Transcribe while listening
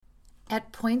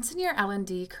At points in your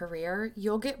L&D career,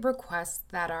 you'll get requests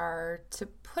that are, to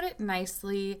put it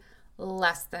nicely,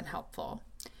 less than helpful.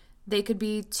 They could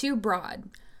be too broad.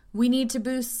 We need to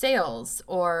boost sales,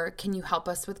 or can you help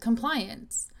us with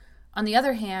compliance? On the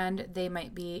other hand, they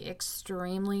might be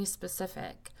extremely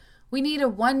specific. We need a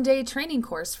one-day training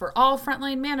course for all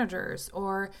frontline managers,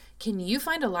 or can you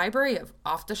find a library of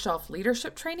off-the-shelf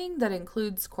leadership training that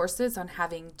includes courses on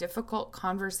having difficult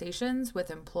conversations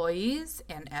with employees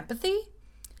and empathy?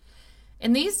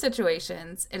 In these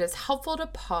situations, it is helpful to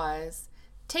pause,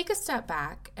 take a step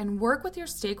back, and work with your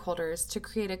stakeholders to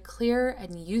create a clear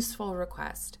and useful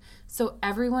request so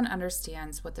everyone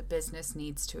understands what the business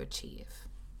needs to achieve.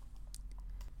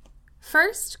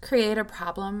 First, create a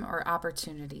problem or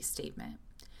opportunity statement.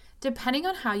 Depending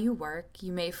on how you work,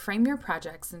 you may frame your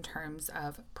projects in terms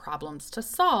of problems to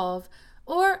solve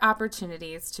or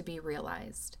opportunities to be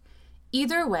realized.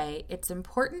 Either way, it's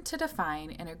important to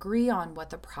define and agree on what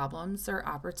the problems or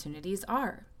opportunities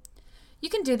are. You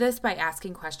can do this by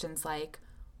asking questions like,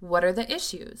 what are the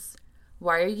issues?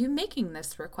 Why are you making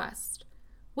this request?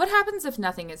 What happens if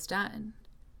nothing is done?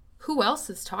 Who else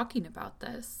is talking about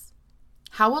this?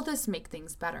 How will this make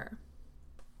things better?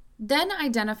 Then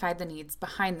identify the needs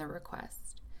behind the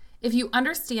request. If you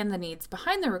understand the needs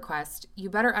behind the request, you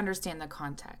better understand the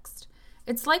context.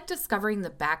 It's like discovering the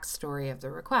backstory of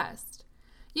the request.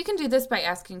 You can do this by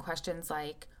asking questions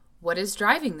like, what is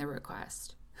driving the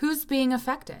request? Who's being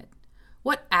affected?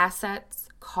 What assets,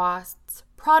 costs,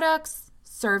 products,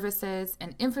 services,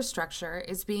 and infrastructure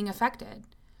is being affected?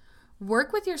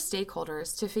 Work with your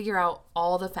stakeholders to figure out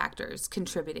all the factors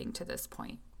contributing to this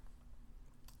point.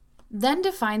 Then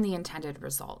define the intended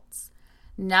results.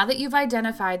 Now that you've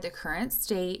identified the current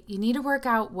state, you need to work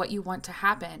out what you want to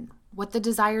happen, what the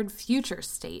desired future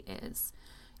state is.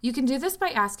 You can do this by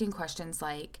asking questions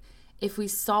like, if we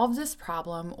solve this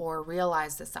problem or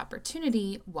realize this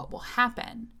opportunity, what will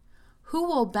happen? Who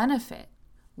will benefit?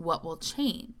 What will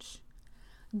change?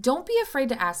 Don't be afraid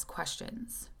to ask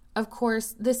questions. Of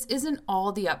course, this isn't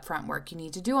all the upfront work you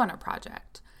need to do on a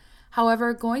project.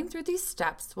 However, going through these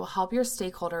steps will help your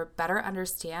stakeholder better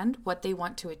understand what they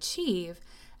want to achieve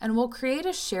and will create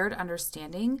a shared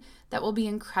understanding that will be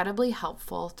incredibly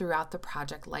helpful throughout the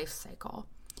project lifecycle.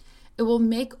 It will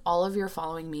make all of your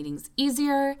following meetings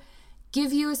easier,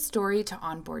 give you a story to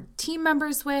onboard team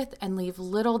members with, and leave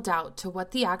little doubt to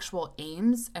what the actual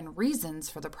aims and reasons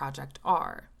for the project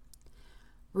are.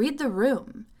 Read the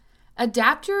room.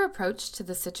 Adapt your approach to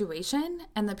the situation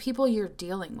and the people you're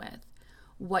dealing with.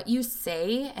 What you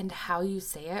say and how you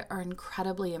say it are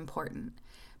incredibly important.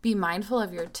 Be mindful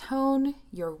of your tone,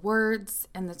 your words,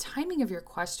 and the timing of your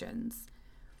questions.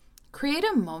 Create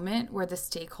a moment where the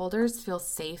stakeholders feel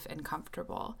safe and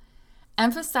comfortable.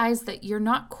 Emphasize that you're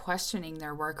not questioning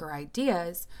their work or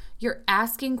ideas, you're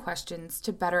asking questions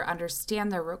to better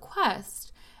understand their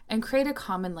request and create a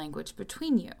common language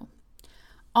between you.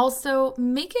 Also,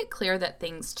 make it clear that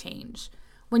things change.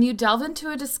 When you delve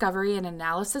into a discovery and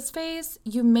analysis phase,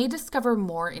 you may discover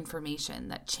more information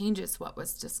that changes what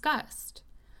was discussed.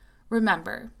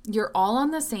 Remember, you're all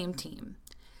on the same team.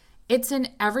 It's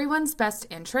in everyone's best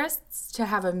interests to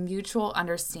have a mutual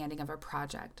understanding of a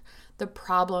project, the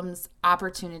problems,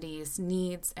 opportunities,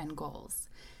 needs, and goals.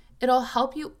 It'll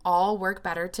help you all work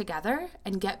better together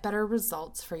and get better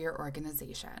results for your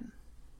organization.